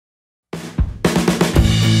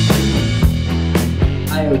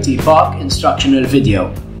IoT Park instructional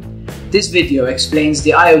video. This video explains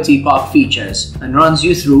the IoT Park features and runs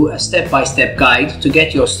you through a step-by-step guide to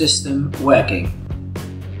get your system working.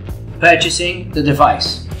 Purchasing the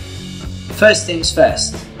device. First things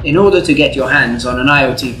first, in order to get your hands on an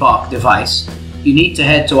IoT Park device, you need to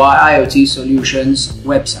head to our IoT Solutions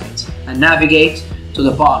website and navigate to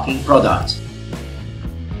the parking product.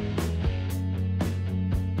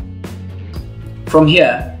 From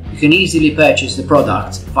here, you can easily purchase the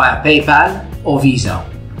product via PayPal or Visa.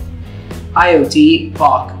 IoT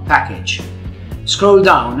Park Package. Scroll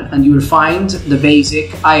down and you will find the basic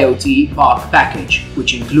IoT Park package,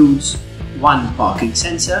 which includes 1 parking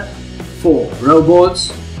sensor, 4 row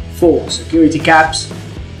boards, 4 security caps,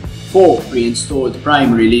 4 pre-installed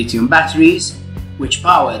primary lithium batteries, which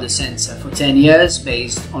power the sensor for 10 years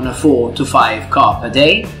based on a 4 to 5 car per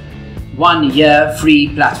day, 1 year free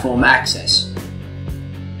platform access.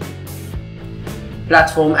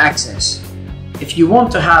 Platform access. If you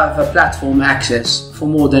want to have a platform access for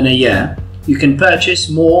more than a year, you can purchase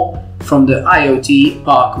more from the IoT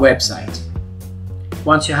Park website.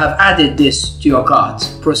 Once you have added this to your cart,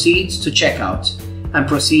 proceed to checkout and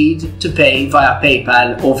proceed to pay via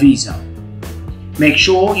PayPal or Visa. Make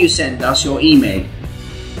sure you send us your email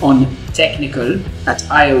on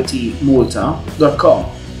technical@iotmalta.com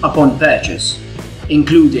upon purchase,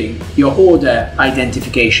 including your order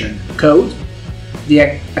identification code,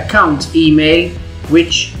 the account email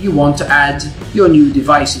which you want to add your new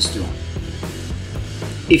devices to.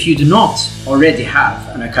 If you do not already have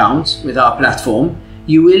an account with our platform,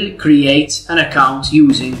 you will create an account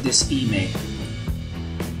using this email.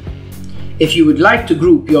 If you would like to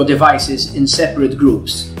group your devices in separate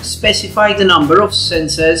groups, specify the number of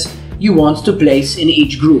sensors you want to place in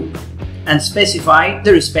each group and specify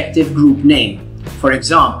the respective group name. For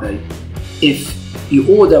example, if you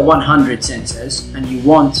order 100 sensors and you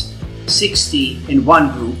want 60 in one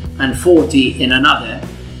group and 40 in another,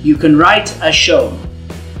 you can write as shown: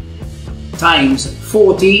 times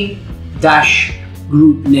 40 dash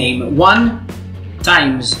group name 1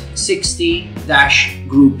 times 60 dash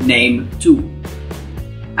group name 2.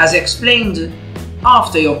 As explained,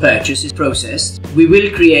 after your purchase is processed, we will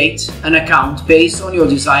create an account based on your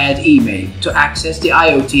desired email to access the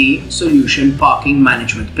IoT Solution Parking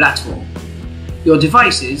Management Platform. Your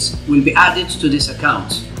devices will be added to this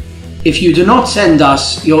account. If you do not send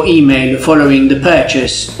us your email following the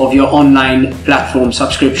purchase of your online platform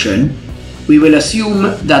subscription, we will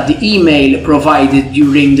assume that the email provided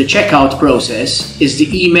during the checkout process is the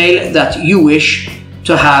email that you wish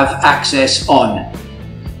to have access on.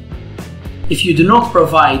 If you do not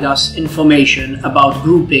provide us information about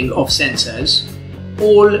grouping of sensors,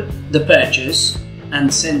 all the purchase and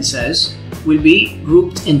sensors will be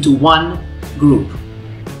grouped into one group.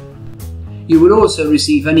 You will also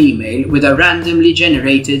receive an email with a randomly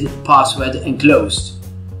generated password enclosed.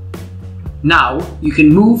 Now you can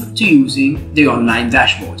move to using the online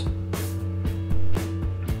dashboard.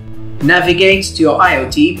 Navigate to your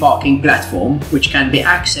IoT parking platform, which can be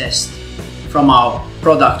accessed from our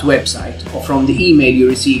product website or from the email you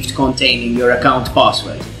received containing your account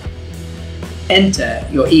password. Enter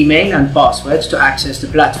your email and password to access the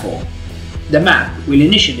platform. The map will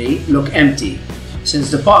initially look empty, since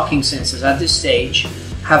the parking sensors at this stage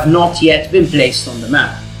have not yet been placed on the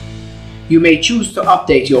map. You may choose to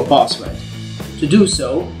update your password. To do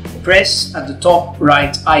so, press at the top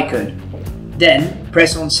right icon, then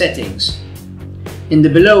press on Settings. In the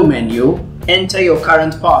Below menu, enter your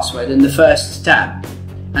current password in the first tab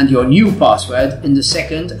and your new password in the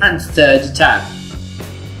second and third tab.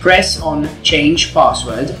 Press on Change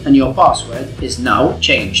Password and your password is now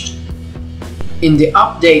changed. In the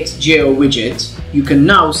Update Geo widget, you can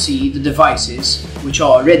now see the devices which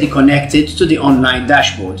are already connected to the online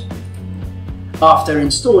dashboard. After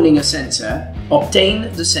installing a sensor, obtain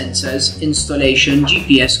the sensor's installation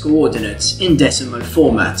GPS coordinates in decimal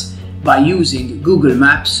format by using Google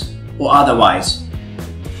Maps or otherwise.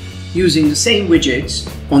 Using the same widgets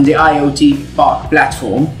on the IoT Park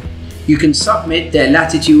platform, you can submit their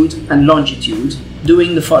latitude and longitude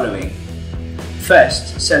doing the following.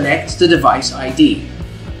 First, select the device ID.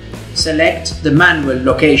 Select the manual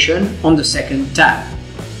location on the second tab.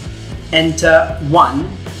 Enter 1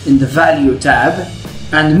 in the Value tab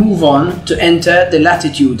and move on to enter the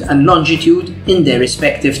latitude and longitude in their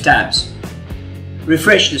respective tabs.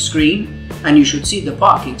 Refresh the screen and you should see the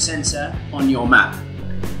parking sensor on your map.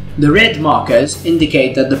 The red markers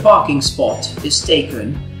indicate that the parking spot is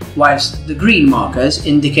taken, whilst the green markers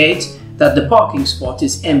indicate that the parking spot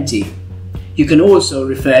is empty. You can also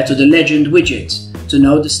refer to the Legend widget to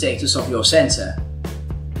know the status of your sensor.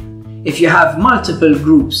 If you have multiple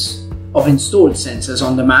groups of installed sensors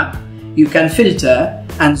on the map, you can filter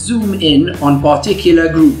and zoom in on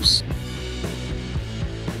particular groups.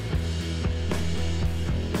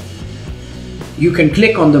 You can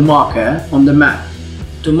click on the marker on the map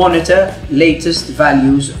to monitor latest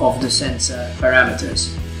values of the sensor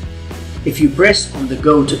parameters. If you press on the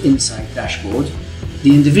Go to Insight dashboard,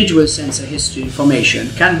 the individual sensor history information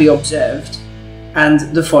can be observed and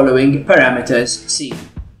the following parameters seen: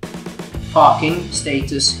 parking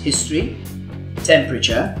status history,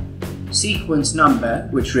 temperature, sequence number,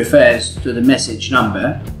 which refers to the message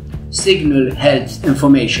number, signal health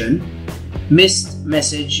information, missed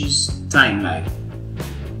messages timeline.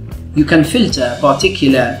 You can filter a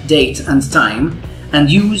particular date and time and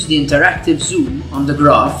use the interactive zoom on the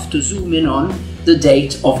graph to zoom in on the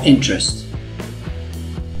date of interest.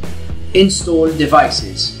 Install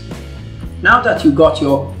devices. Now that you got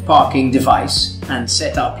your parking device and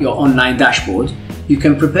set up your online dashboard, you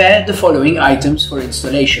can prepare the following items for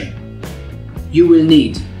installation. You will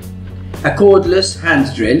need a cordless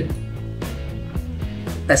hand drill,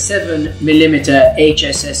 a 7mm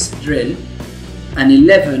HSS drill, an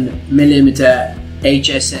 11mm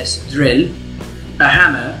HSS drill, a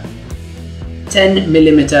hammer,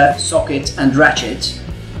 10mm socket and ratchet.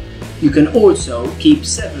 You can also keep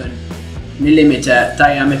 7mm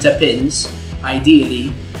diameter pins,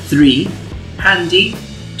 ideally 3, handy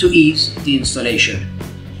to ease the installation.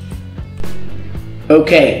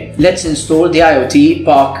 Okay, let's install the IoT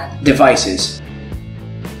Park devices.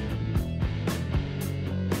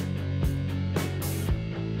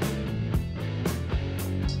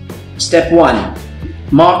 Step 1.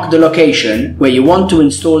 Mark the location where you want to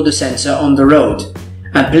install the sensor on the road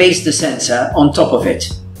and place the sensor on top of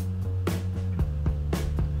it.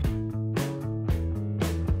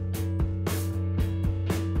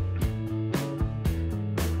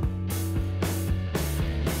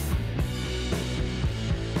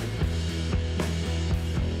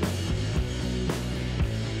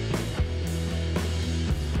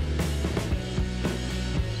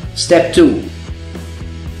 Step 2.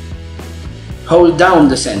 Hold down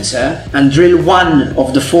the sensor and drill one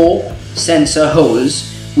of the 4 sensor holes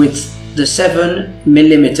with the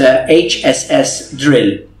 7mm HSS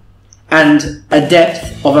drill and a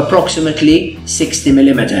depth of approximately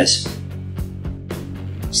 60mm.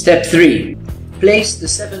 Step 3. Place the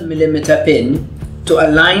 7mm pin to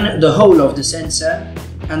align the hole of the sensor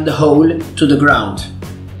and the hole to the ground.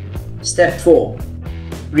 Step 4.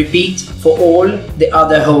 Repeat for all the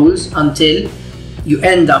other holes until you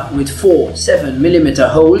end up with 4 7mm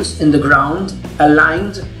holes in the ground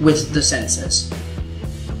aligned with the sensors.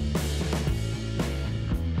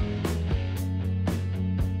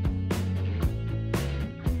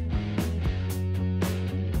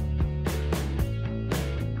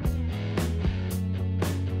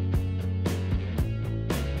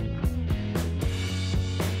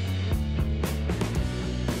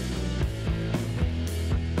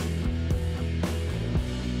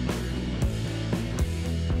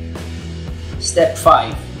 Step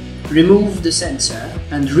 5. Remove the sensor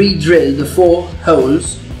and re-drill the 4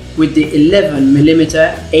 holes with the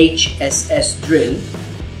 11mm HSS drill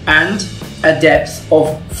and a depth of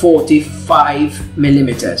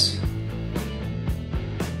 45mm.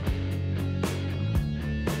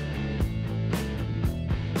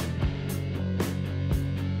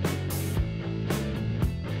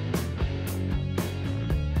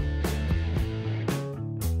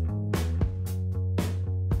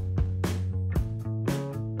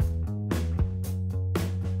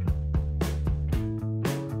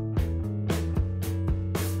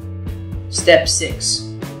 Step 6.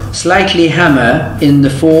 Slightly hammer in the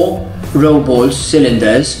 4 row bolt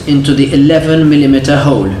cylinders into the 11mm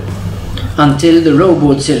hole until the row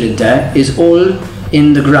bolt cylinder is all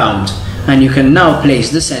in the ground, and you can now place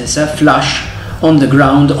the sensor flush on the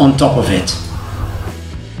ground on top of it.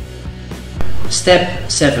 Step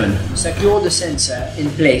 7. Secure the sensor in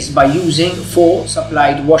place by using 4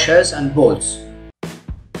 supplied washers and bolts.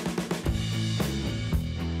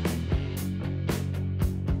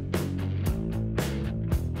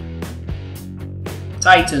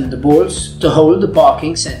 Tighten the bolts to hold the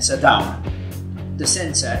parking sensor down. The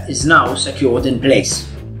sensor is now secured in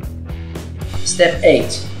place. Step 8.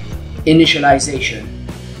 Initialization.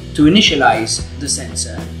 To initialize the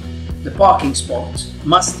sensor, the parking spot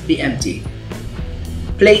must be empty.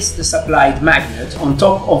 Place the supplied magnet on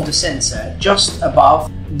top of the sensor just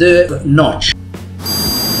above the notch.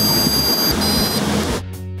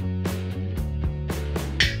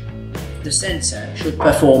 The sensor should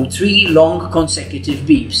perform 3 long consecutive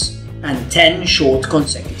beeps and 10 short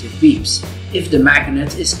consecutive beeps. if the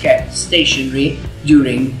magnet is kept stationary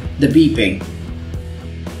during the beeping.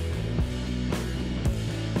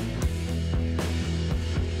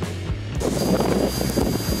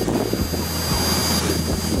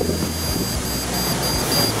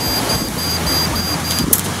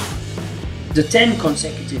 The 10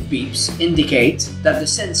 consecutive beeps indicate that the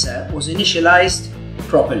sensor was initialized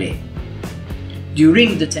properly.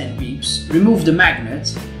 During the 10 beeps, remove the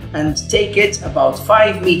magnet and take it about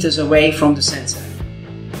 5 meters away from the sensor.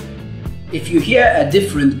 If you hear a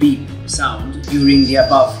different beep sound during the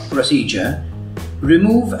above procedure,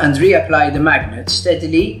 remove and reapply the magnet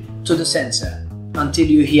steadily to the sensor until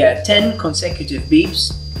you hear 10 consecutive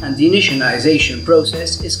beeps and the initialization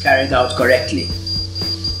process is carried out correctly.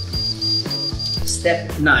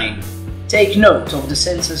 Step 9. Take note of the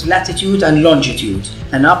sensor's latitude and longitude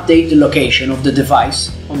and update the location of the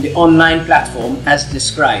device on the online platform as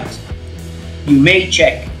described. You may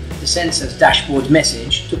check the sensor's dashboard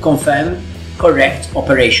message to confirm correct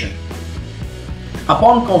operation.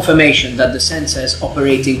 Upon confirmation that the sensor is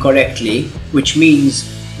operating correctly, which means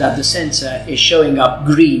that the sensor is showing up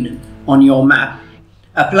green on your map,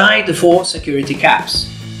 apply the 4 security caps,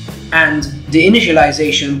 and the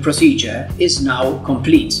initialization procedure is now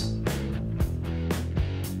complete.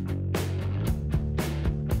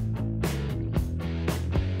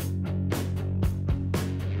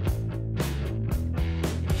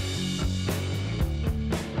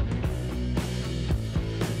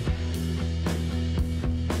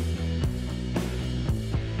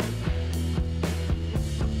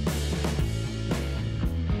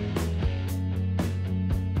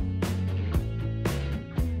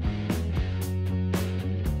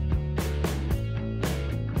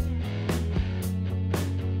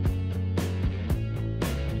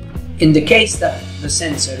 In the case that the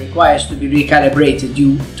sensor requires to be recalibrated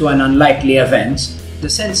due to an unlikely event, the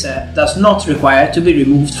sensor does not require to be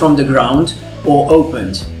removed from the ground or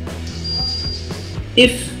opened.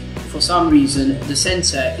 If, for some reason, the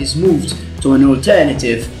sensor is moved to an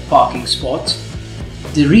alternative parking spot,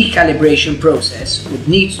 the recalibration process would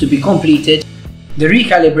need to be completed. The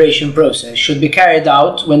recalibration process should be carried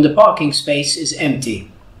out when the parking space is empty.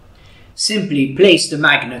 Simply place the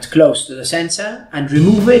magnet close to the sensor and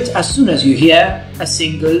remove it as soon as you hear a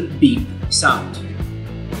single beep sound.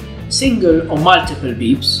 Single or multiple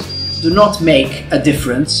beeps do not make a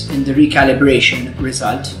difference in the recalibration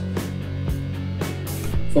result.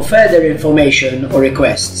 For further information or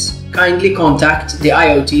requests, kindly contact the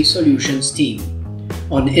IoT Solutions team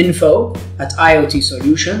on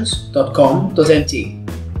info@iotsolutions.com.mt.